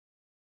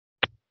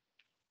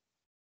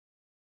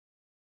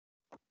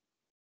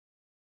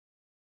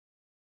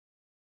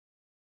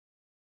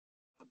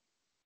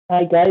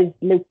Hi guys,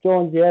 Luke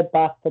Jones here,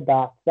 back for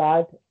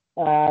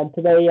DartsMad.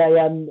 Today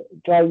I am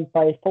joined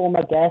by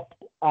former guest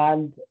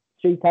and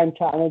three-time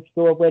Challenge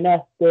Tour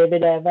winner,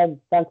 David Evans.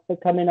 Thanks for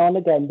coming on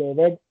again,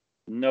 David.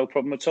 No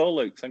problem at all,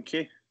 Luke. Thank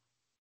you.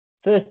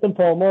 First and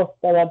foremost,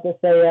 I want to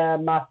say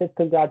massive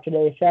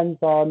congratulations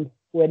on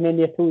winning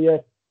your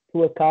two-year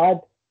tour card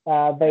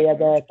via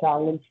the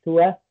Challenge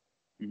Tour.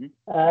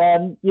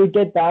 Mm-hmm. You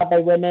did that by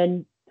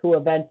winning 2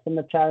 events in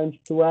the Challenge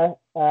Tour.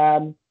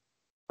 Going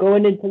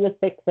into the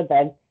 6th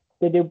event,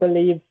 did you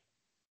believe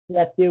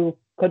that you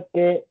could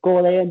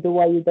go there and do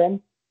what you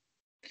did?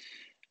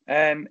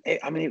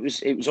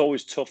 It was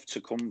always tough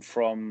to come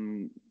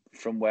from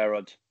where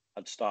I'd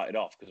started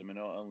off, because I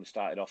only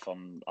started off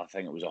on, I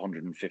think it was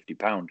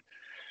 £150.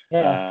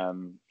 Yeah.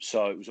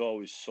 So it was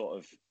always sort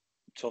of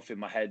tough in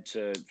my head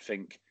to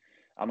think,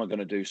 am I going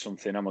to do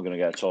something? Am I going to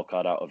get a tour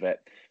card out of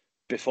it?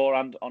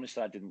 Beforehand,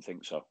 honestly, I didn't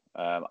think so.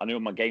 I knew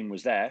my game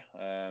was there,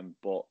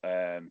 but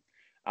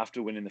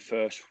after winning the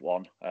first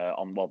one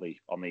on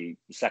the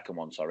second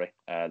one, the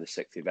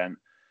 6th event,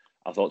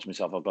 I thought to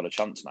myself, I've got a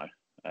chance now.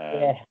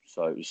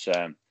 So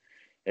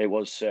it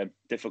was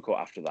difficult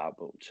after that,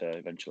 but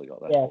eventually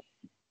got there.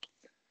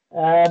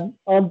 Yeah.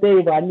 On day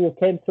one, you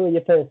came through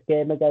your first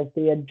game against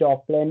Ian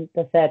Joplin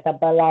to set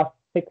up a last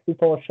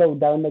 64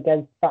 showdown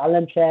against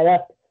Fallon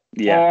Sheriff.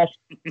 Yeah.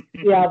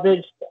 He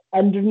averaged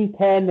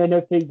 110 in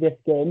her previous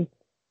game.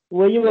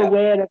 Were you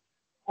aware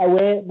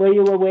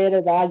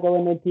of that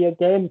going into your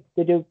game?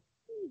 Did you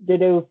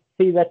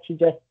see that she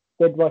just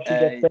did what she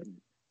just did?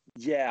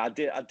 Yeah, I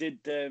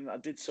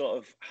did sort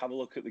of have a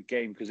look at the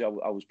game, because I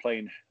was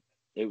playing.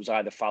 It was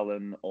either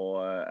Fallon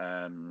or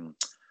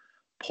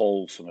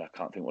Paul, something, I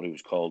can't think what he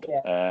was called.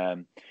 Yeah.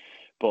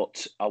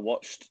 But I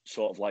watched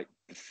sort of like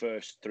the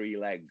first 3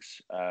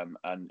 legs,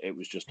 and it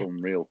was just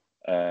unreal.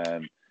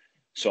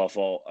 So I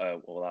thought,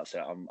 well, that's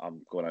it.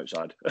 I'm going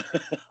outside.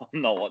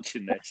 I'm not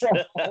watching this.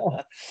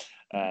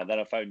 Then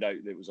I found out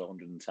that it was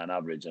 110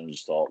 average, and I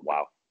just thought,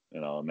 wow,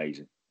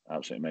 amazing,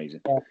 absolutely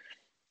amazing.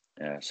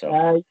 Yeah.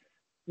 So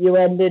you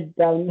ended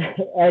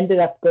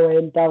up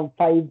going down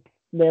 5-0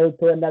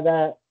 to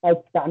another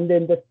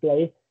outstanding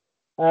display.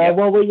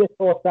 What were your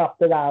thoughts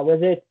after that?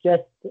 Was it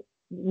just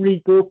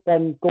regroup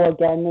and go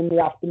again in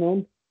the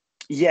afternoon?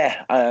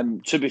 Yeah.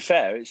 To be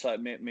fair, it's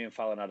like me and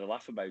Fallon had a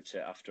laugh about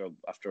it after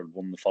I'd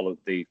won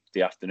the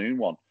afternoon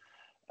one.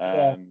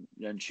 And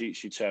she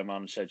turned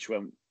around and said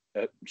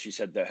she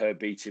said that her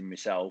beating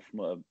myself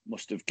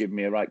must have given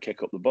me a right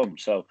kick up the bum.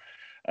 So,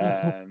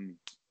 and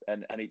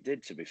it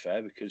did, to be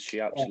fair, because she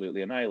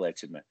absolutely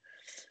annihilated me.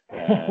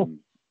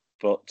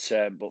 But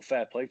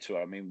fair play to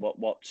her. I mean,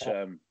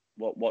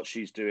 what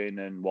she's doing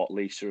and what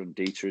Lisa and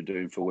Dieter are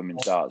doing for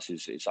women's darts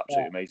is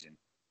absolutely amazing.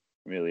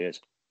 It really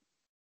is.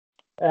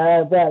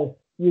 Well,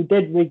 you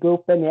did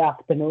regroup in the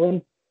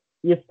afternoon.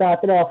 You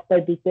started off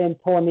by beating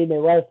Tony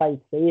Newell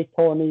 5-3.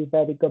 Tony's a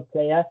very good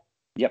player.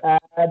 Yep.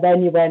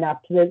 Then you went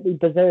absolutely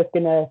berserk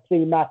in a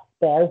 3-match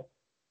spell.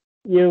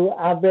 You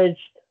averaged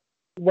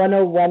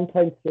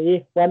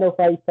 101.3,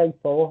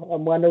 105.4,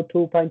 and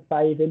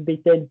 102.5 in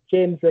beating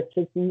James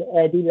Richardson,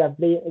 Eddie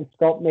Lovely, and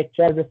Scott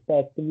Mitchell,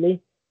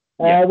 respectively.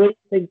 Were you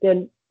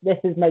thinking, this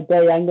is my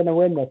day, I'm going to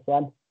win this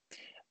one?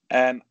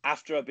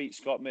 After I beat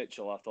Scott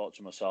Mitchell, I thought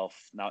to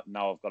myself,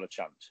 now I've got a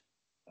chance.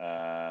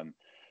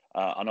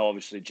 I know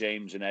obviously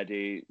James and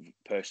Eddie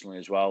personally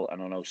as well,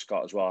 and I know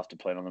Scott as well after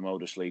playing on the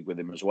Modus League with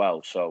him as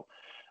well. So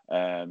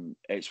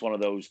it's one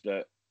of those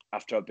that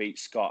after I beat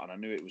Scott, and I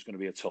knew it was going to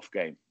be a tough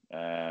game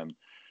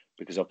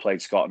because I've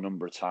played Scott a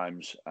number of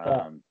times,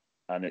 and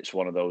it's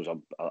one of those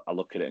I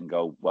look at it and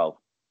go, well,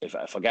 if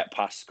I get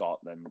past Scott,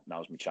 then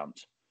now's my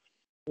chance.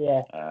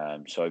 Yeah.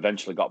 So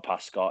eventually got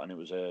past Scott, and I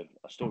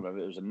still remember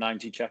it was a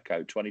 90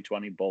 checkout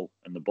 2020 bull,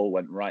 and the bull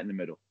went right in the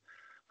middle.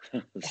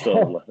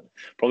 Still,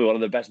 probably one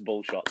of the best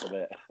bull shots of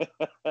it.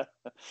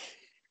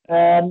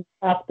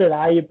 After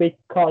that, you beat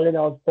Colin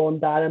Osborne,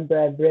 Darren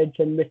Beveridge,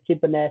 and Richie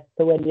Burnett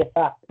to win your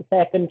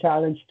second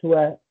Challenge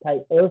Tour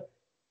title.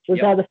 Was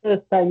that the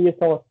first time you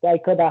thought I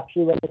could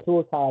actually win a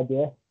tour card?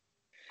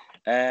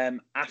 Yeah.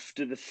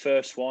 After the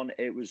first one,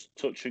 it was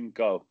touch and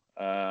go.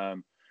 I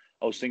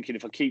was thinking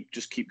if I keep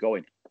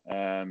going,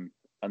 and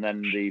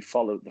then the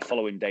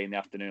following day in the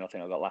afternoon, I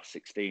think I got last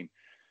 16.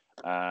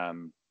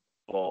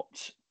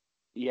 But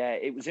yeah,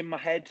 it was in my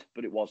head,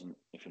 but it wasn't,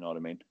 if you know what I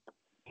mean.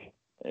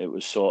 It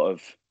was sort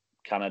of,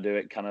 can I do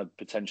it? Can I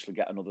potentially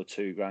get another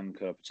 $2,000?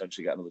 Could I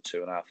potentially get another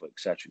 2.5,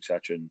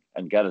 etc.,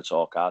 and get a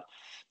tour card?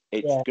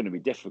 It's going to be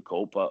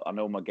difficult, but I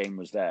know my game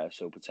was there,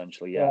 so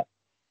potentially, yeah.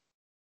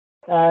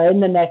 In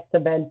the next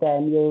event,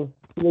 then you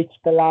reached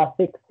the last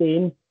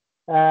 16.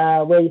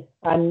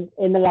 And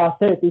in the last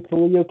 32,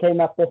 you came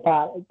up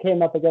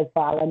against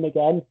Fallon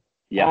again.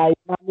 Yeah. You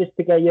managed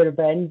to get your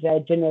revenge,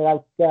 edging it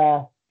out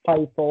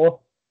 5-4.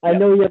 I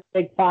know you're a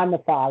big fan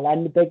of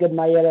Fallon, a big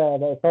admirer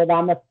of it, so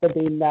that must have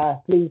been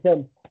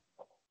pleasing.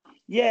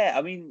 Yeah,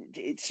 I mean,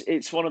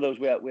 it's one of those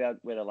we had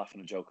a laugh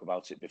and a joke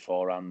about it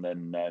beforehand,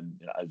 and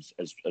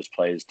as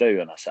players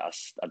do. And I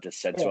just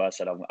said to her, I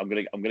said, I'm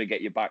gonna get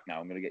you back now.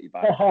 I'm gonna get you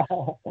back.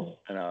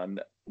 And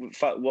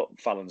what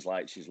Fallon's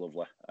like, she's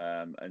lovely,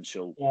 and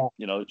she'll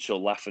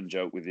she'll laugh and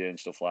joke with you and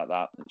stuff like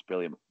that. It's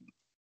brilliant.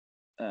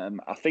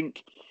 I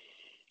think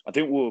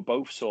we were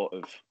both sort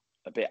of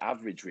a bit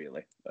average,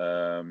 really.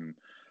 There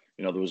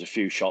was a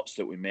few shots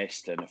that we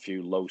missed and a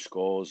few low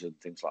scores and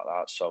things like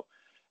that. So.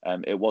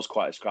 It was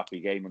quite a scrappy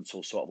game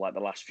until sort of like the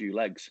last few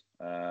legs.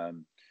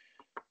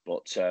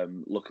 But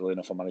luckily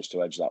enough, I managed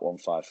to edge that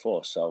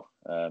 1-5-4. So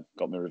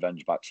got my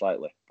revenge back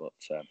slightly. But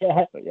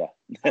yeah.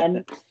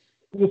 And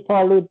you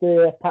followed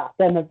the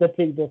pattern of the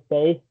previous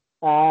day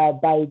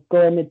by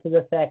going into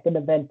the second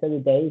event of the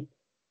day.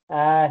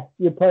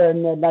 You put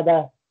in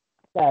another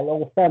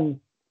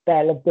awesome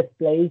spell of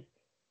displays.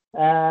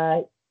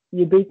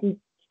 You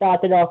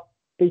started off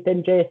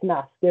beating Jason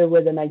Askew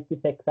with a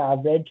 96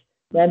 average.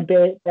 Then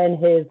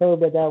Hazel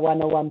with a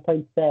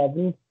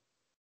 101.7.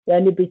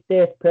 Then you beat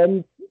Dave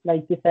Prince,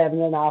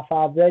 97.5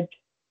 average.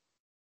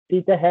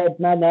 Beat the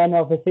Headman, then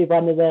obviously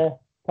one of the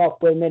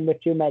top women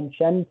which you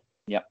mentioned.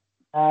 Yeah.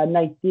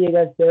 90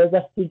 against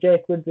Rusty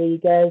Jake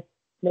Rodriguez,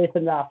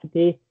 Nathan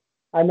Rafferty.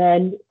 And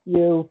then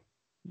you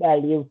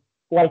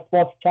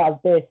whitewashed Charles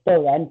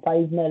Bastow then,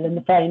 5-0 in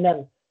the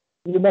final.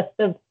 You must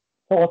have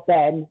thought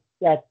then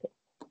that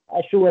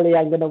surely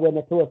I'm going to win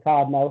a tour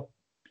card now.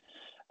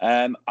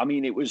 I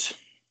mean,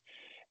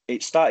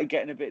 it started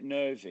getting a bit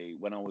nervy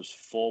when I was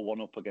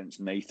 4-1 up against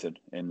Nathan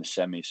in the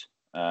semis.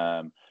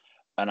 And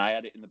I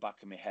had it in the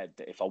back of my head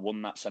that if I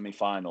won that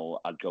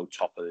semi-final, I'd go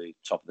top of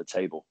the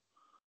table.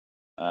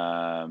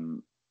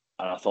 And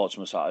I thought to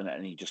myself,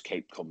 and he just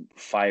kept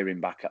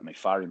firing back at me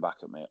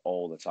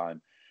all the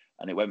time.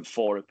 And it went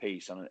 4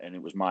 apiece, and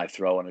it was my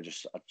throw. And I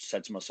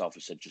said to myself,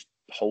 just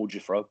hold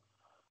your throw.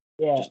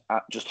 Yeah.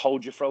 Just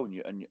hold your throw, and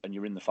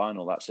you're in the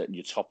final. That's it, and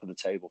you're top of the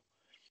table.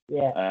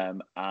 Yeah.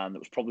 And it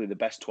was probably the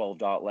best 12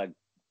 dart leg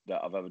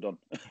that I've ever done.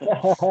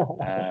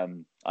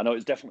 I know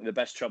it's definitely the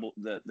best treble,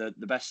 the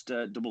best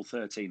double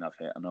 13 I've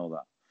hit. I know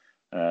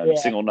that.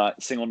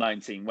 Single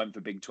 19 went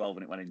for big 12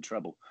 and it went in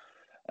treble.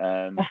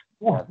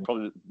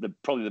 Probably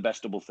the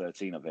best double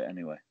 13 of it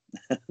anyway.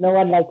 No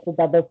one likes the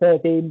double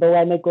 13, but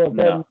when it goes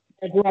in,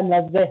 everyone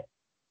loves it.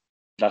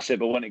 That's it,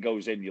 but when it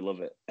goes in, you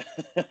love it.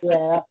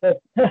 Yeah, that's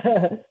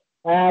it.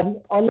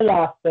 On the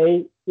last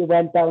day, you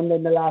went down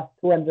in the last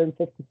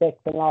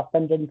 256 and last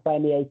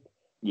 128.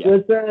 Yeah.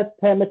 Was there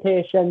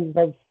permutations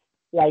of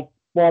like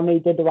what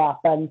needed to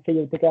happen for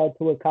you to get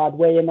to a card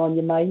weighing on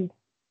your mind?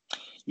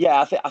 Yeah,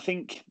 I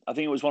think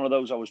it was one of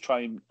those I was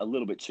trying a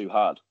little bit too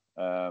hard,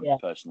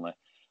 personally.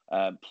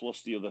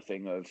 Plus the other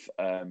thing of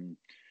I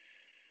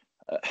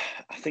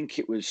think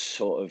it was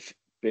sort of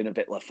being a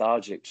bit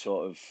lethargic,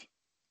 sort of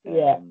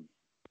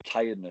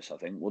tiredness. I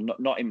think, well,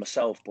 not in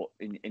myself, but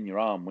in your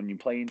arm. When you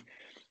play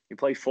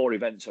 4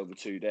 events over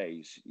 2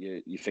 days,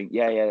 you think,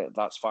 yeah,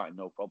 that's fine,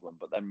 no problem.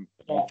 But then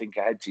you think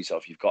ahead to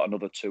yourself, you've got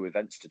another 2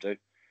 events to do.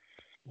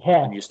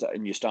 Yeah.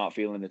 And you start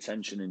feeling the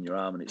tension in your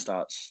arm, and it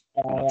starts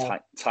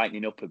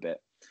tightening up a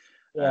bit.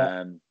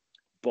 Yeah.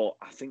 But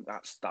I think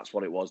that's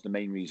what it was. The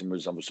main reason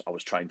was I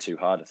was trying too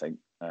hard, I think.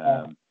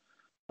 And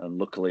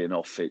luckily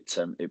enough, it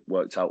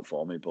worked out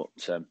for me, but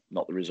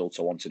not the result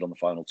I wanted on the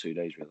final 2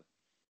 days, really.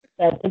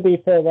 To be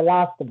fair, the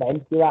last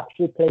event you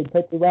actually played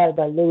pretty well,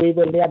 but Louis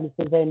Williams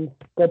was in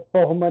good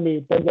form and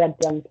he's a brilliant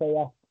young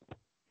player.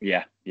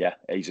 Yeah,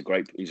 he's a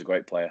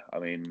great player. I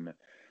mean,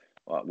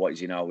 what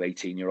is he now?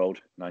 18-year-old,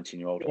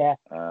 19-year-old. Yeah.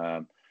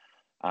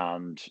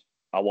 And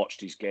I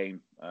watched his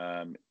game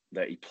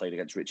that he played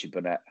against Richie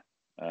Burnett,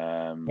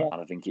 and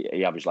I think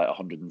he averaged like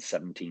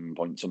 117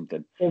 point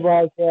something. It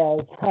was,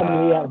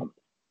 yeah.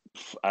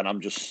 And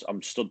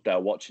I'm stood there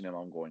watching him.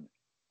 I'm going,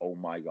 oh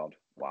my god,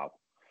 wow.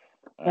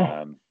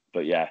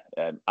 But yeah,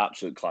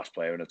 absolute class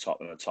player and a top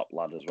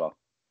lad as well.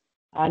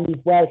 And he's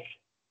Welsh,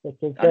 which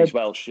is good. He's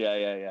Welsh,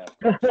 yeah.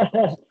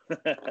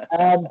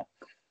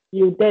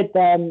 You did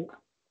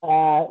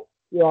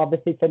you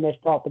obviously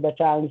finished top of the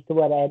challenge to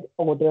win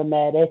Order of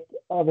Merit.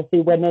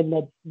 Obviously winning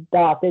the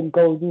Darting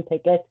Golden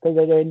ticket because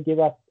it earned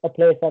you a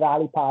place at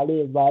Ali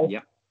Pali as well.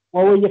 Yeah.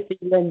 What were your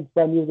feelings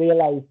when you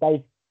realised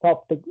I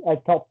topped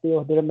the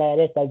Order of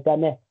Merit? I've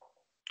done it.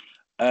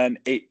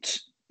 It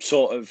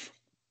sort of,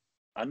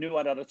 I knew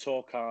I'd had a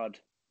tour card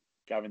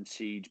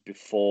guaranteed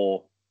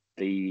before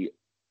the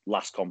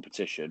last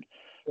competition.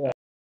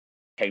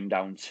 Came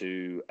down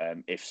to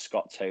if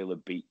Scott Taylor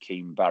beat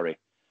Keane Barry,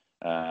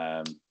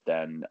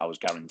 then I was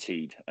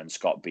guaranteed, and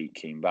Scott beat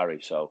Keane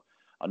Barry. So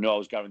I knew I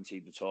was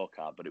guaranteed the tour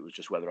card, but it was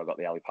just whether I got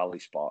the Ali Pali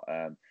spot.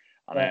 And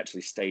I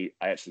actually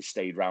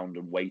stayed round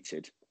and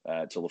waited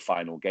till the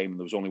final game. And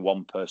there was only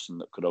one person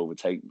that could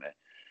overtake me,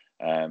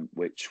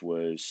 which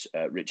was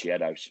Richie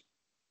Edhouse.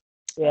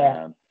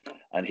 Yeah.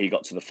 And he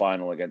got to the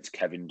final against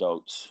Kevin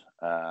Dotes,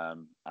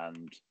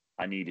 and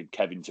I needed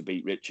Kevin to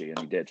beat Richie, and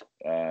he did.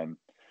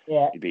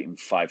 He beat him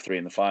 5-3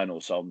 in the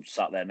final. So I'm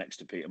sat there next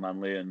to Peter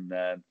Manley, and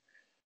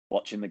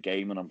watching the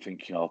game, and I'm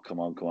thinking, oh, come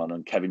on.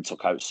 And Kevin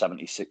took out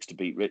 76 to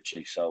beat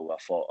Richie. So I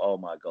thought, oh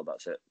my God,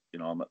 that's it.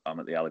 I'm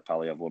at the Ali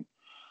Pali, I've won.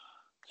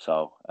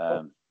 So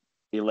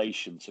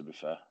elation, to be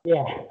fair.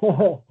 Yeah.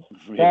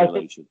 Really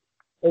elation.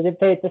 Is it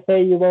fair to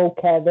say you owe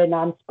Kevin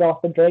and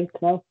Scott a drink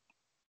now?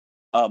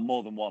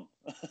 More than one.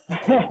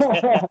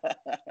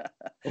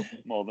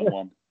 More than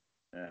one.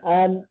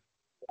 Yeah.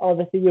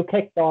 Obviously, you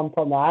kicked on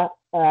from that.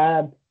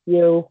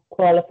 You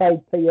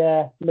qualified for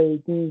your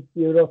maiden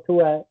Euro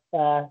Tour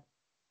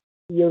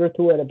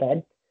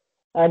event,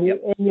 and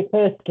in your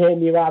first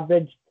game you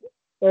averaged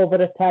over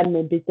a 10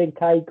 and beating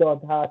Kai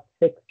Godhart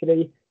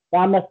 6-3.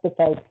 That must have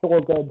felt so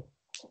good.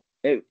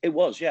 It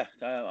was, yeah.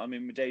 I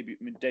mean, my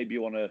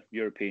debut on a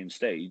European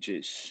stage,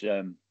 it's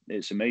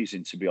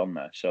amazing to be on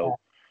there. So,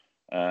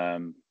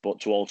 but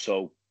to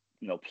also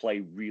play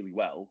really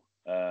well.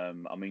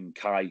 I mean,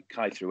 Kai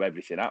threw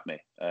everything at me,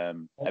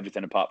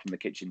 everything apart from the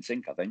kitchen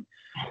sink, I think.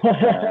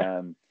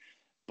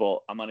 But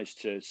I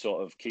managed to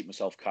sort of keep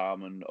myself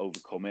calm and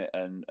overcome it,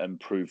 and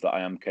prove that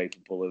I am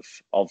capable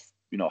of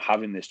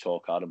having this tour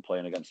card and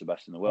playing against the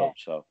best in the world.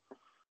 So,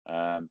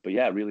 but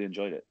yeah, really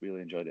enjoyed it.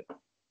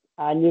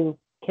 And you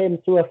came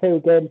through a few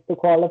games to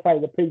qualify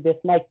the previous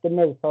night, didn't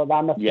you? So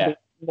that must be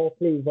more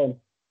pleasing.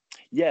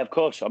 Yeah, of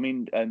course. I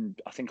mean,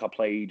 and I think I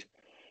played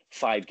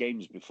 5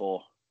 games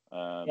before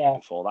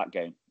that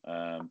game.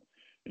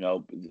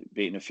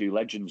 Beating a few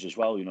legends as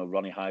well.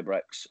 Ronnie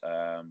Hybrex.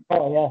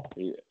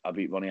 I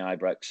beat Ronnie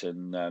Hybrex,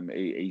 and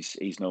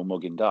he's no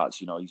mug in darts.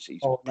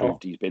 He's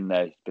proved he's been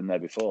there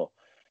before.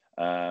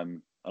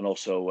 And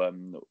also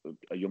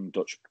a young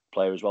Dutch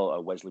player as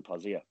well, Wesley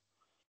Plazier.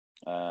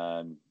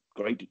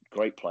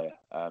 Great player.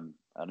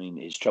 I mean,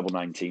 his treble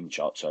 19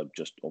 shots are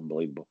just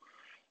unbelievable.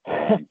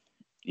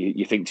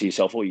 You think to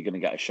yourself, oh, you're going to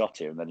get a shot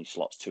here, and then he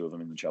slots 2 of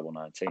them in the treble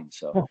 19.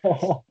 So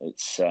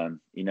it's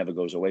he never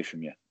goes away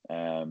from you.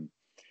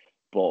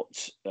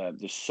 But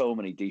there's so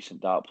many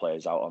decent dart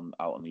players out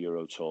on the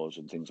Euro tours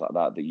and things like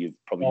that you've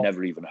probably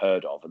never even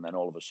heard of, and then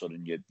all of a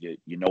sudden you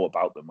know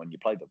about them when you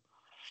play them.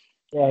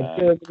 Yeah,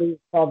 Germany's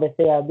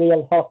obviously a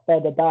real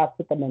hotbed of darts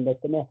at the minute,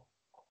 isn't it?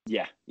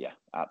 Yeah,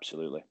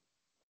 absolutely.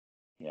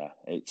 Yeah,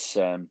 it's.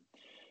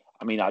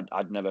 I mean,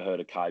 I'd never heard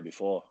of Kai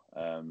before,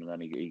 and then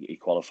he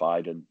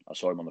qualified, and I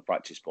saw him on the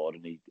practice board,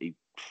 and he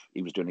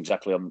was doing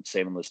exactly the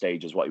same on the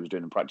stage as what he was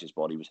doing in practice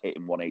board. He was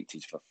hitting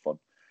 180s for fun.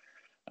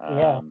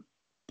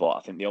 But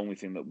I think the only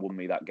thing that won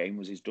me that game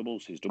was his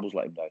doubles. His doubles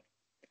let him down.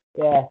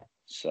 Yeah.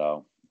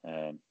 So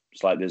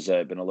it's like there's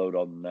been a load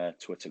on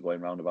Twitter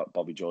going around about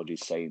Bobby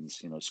George's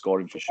sayings,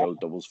 scoring for show,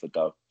 doubles for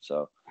dough.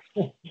 So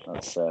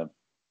that's the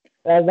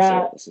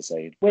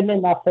saying.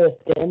 Winning that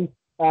first game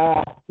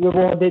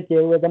rewarded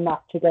you with a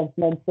match against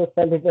Mensa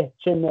Seljevic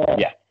in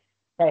the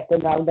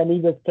second round, and he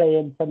was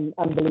playing some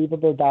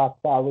unbelievable darts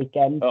that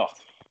weekend. Oh,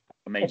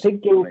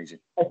 amazing!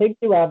 I think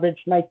you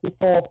averaged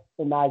 94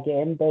 in that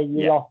game, but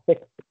you lost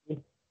 60.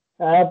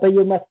 But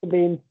you must have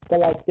been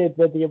delighted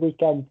with your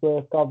weekend's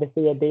work,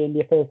 obviously, it being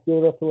your first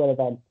Euro Tour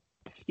event.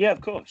 Yeah,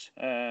 of course.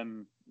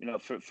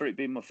 For it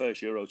being my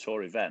first Euro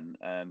Tour event,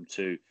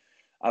 to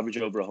average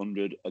over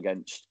 100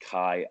 against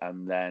Kai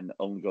and then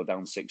only go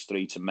down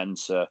 6-3 to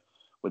Mensa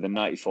with a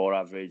 94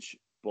 average,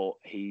 but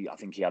I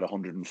think he had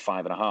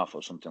 105.5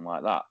 or something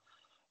like that.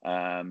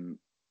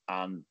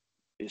 And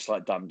it's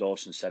like Dan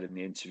Dawson said in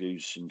the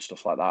interviews and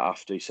stuff like that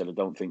after, he said, I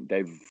don't think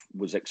Dave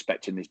was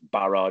expecting this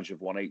barrage of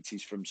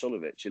 180s from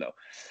Suljevic,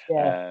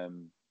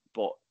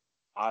 but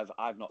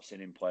I've not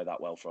seen him play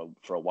that well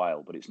for a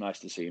while, but it's nice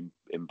to see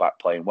him back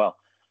playing well.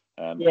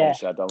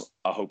 Obviously,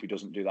 I hope he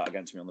doesn't do that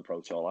against me on the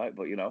Pro Tour,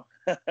 but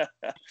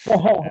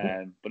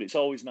but it's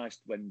always nice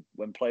when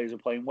players are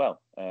playing well.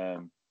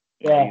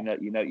 You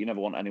never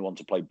want anyone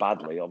to play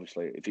badly.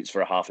 Obviously, if it's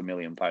for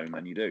 £500,000,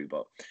 then you do.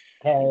 But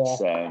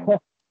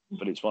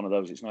it's one of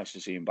those. It's nice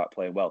to see him back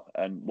playing well,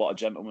 and what a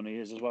gentleman he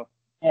is as well.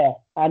 Yeah,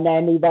 and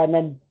then he went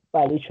and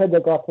he should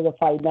have got to the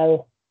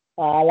final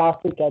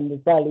last weekend as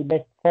well. He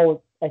missed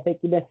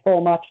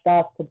 4 match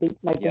starts to beat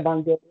Michael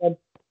Van Gerwen.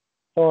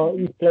 So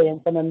he's playing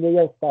some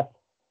unreal stuff.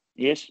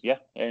 He is, yeah.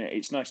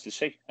 It's nice to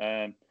see.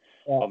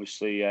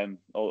 Obviously,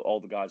 all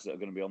the guys that are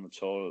going to be on the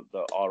tour,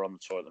 that are on the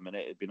tour at the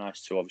minute, it'd be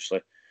nice to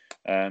obviously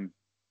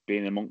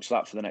being amongst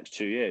that for the next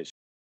 2 years.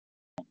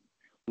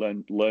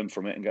 Learn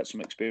from it and get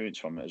some experience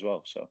from it as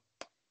well. So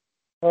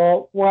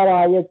what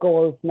are your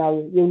goals now?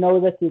 You know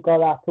that you've got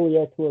that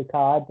 2-year tour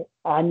card,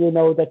 and you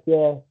know that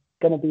you're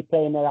going to be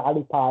playing at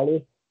Ali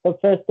Pali. So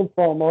first and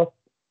foremost,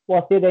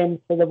 what's your aim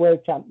for the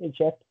World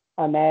Championships?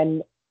 And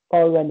then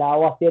following that,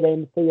 what's your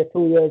aim for your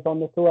 2 years on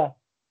the tour?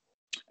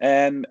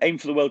 Aim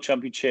for the World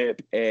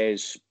Championship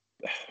is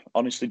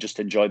honestly just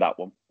enjoy that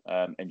one.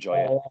 Enjoy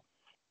it.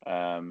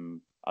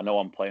 I know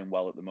I'm playing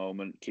well at the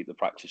moment. Keep the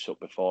practice up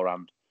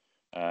beforehand.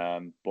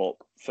 But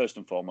first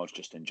and foremost,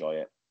 just enjoy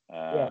it.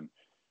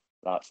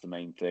 That's the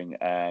main thing.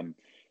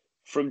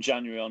 From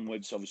January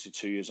onwards, obviously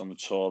 2 years on the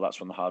tour, that's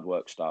when the hard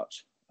work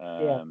starts.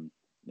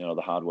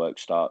 The hard work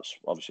starts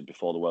obviously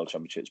before the World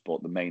Championships,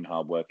 but the main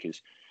hard work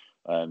is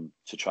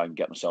to try and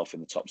get myself in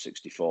the top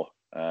 64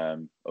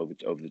 over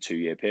the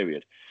 2-year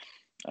period.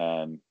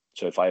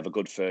 So if I have a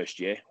good first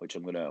year, which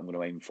I'm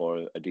gonna aim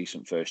for a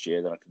decent first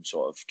year, then I can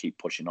sort of keep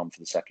pushing on for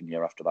the second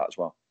year after that as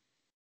well.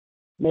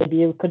 Maybe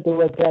you could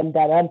do a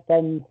Glenderrant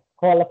and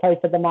qualify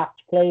for the match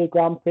play,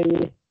 Grand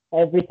Prix,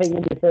 everything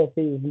in the first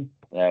season.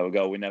 There we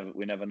go. We never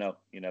know.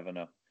 You never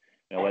know.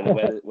 You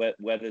know,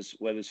 where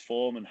there's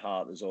form and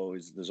heart, there's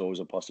always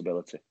a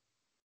possibility.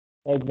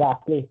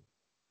 Exactly.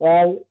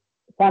 Well,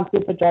 thank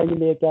you for joining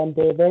me again,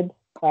 David.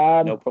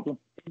 No problem.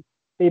 It's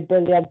been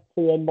brilliant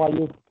seeing what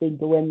you've been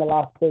doing the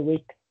last 2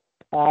 weeks.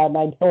 I'm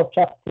so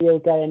chuffed for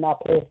you getting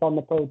that place on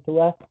the Pro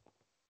Tour.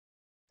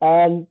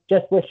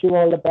 Just wish you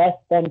all the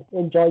best and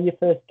enjoy your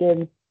first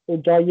game.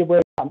 Enjoy your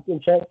World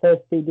Championship,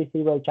 first PDC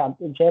World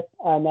Championship,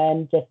 and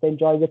then just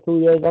enjoy the 2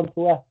 years on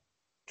tour.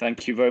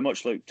 Thank you very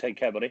much, Luke. Take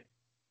care, buddy.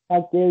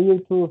 Thank you.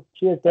 You too.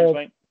 Cheers, Dave. Thanks,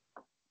 mate.